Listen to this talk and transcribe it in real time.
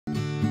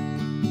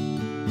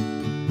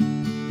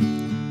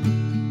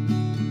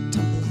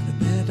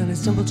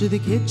stumble to the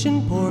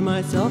kitchen, pour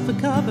myself a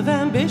cup of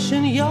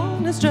ambition,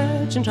 yawn and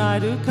stretch and try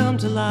to come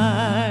to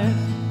life.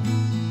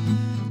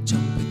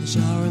 Jump in the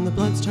shower and the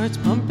blood starts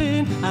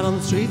pumping. Out on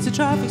the streets the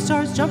traffic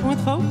starts jumping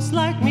with folks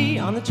like me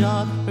on the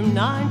job from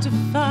 9 to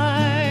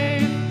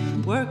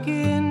 5.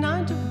 Working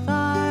 9 to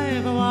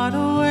 5, oh, what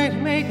a way to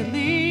make a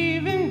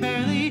living,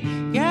 barely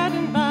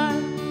getting by.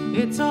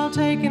 It's all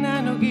taken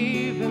and no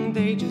given,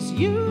 they just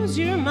use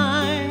your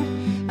mind.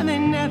 And they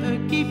never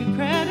give you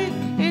credit,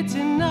 it's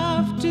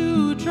enough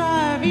to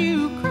drive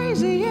you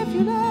crazy if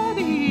you let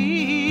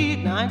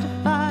it. 9 to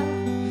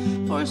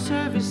 5, for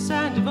service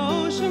and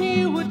devotion,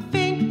 you would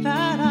think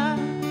that I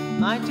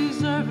might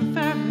deserve a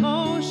fair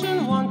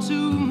promotion. Want to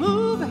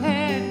move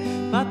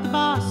ahead, but the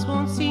boss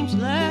won't seem to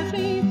let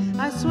me.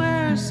 I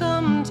swear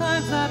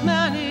sometimes that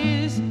man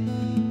is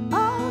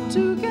out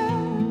to get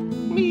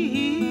me.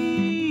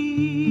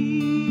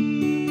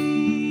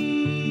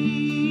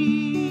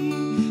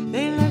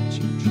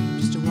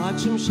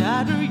 Watch him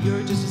shatter,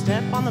 you're just a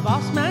step on the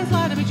boss man's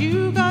ladder, but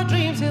you got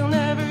dreams he'll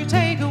never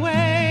take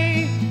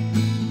away.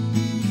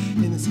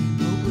 In the same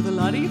boat with a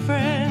lot of your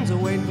friends,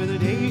 waiting for the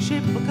day your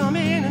ship will come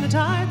in and the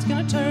tide's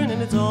gonna turn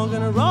and it's all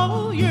gonna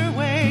roll your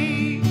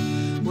way.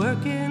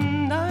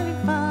 Working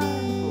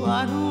 95,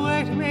 what a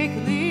way to make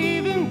a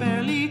living,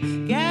 barely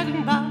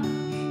getting by.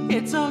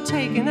 It's all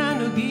taken and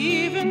no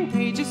given,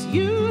 they just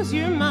use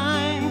your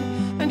mind,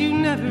 and you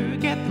never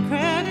get the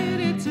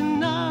credit. It's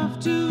enough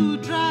to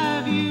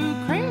drive you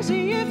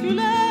crazy if you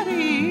let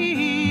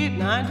it.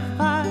 9 to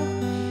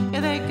 5, yeah,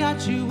 they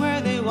got you where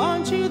they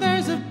want you.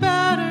 There's a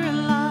better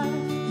life,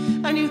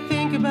 and you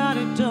think about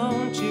it,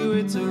 don't you?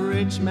 It's a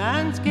rich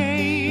man's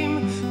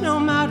game, no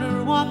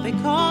matter what they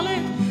call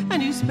it,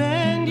 and you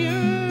spend your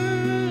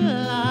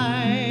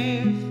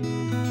life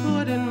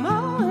putting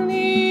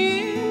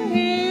money in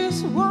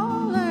his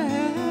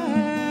wallet.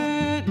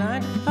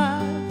 9 to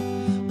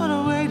 5, what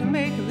a way to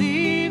make a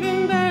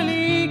living,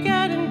 barely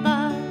getting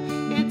by.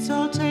 It's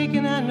all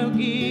taken and no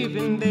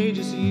given, they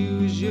just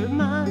use your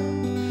mind.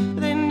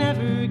 They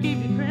never give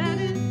you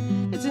credit,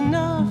 it's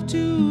enough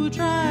to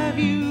drive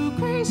you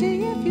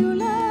crazy if you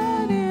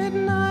let it.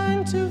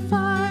 9 to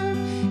 5,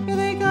 yeah,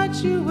 they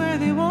got you where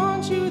they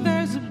want you.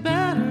 There's a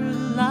better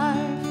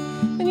life,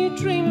 and you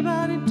dream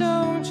about it,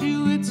 don't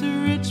you? It's a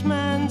rich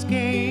man's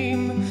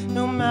game,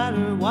 no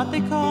matter what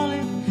they call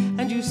it,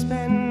 and you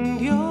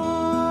spend your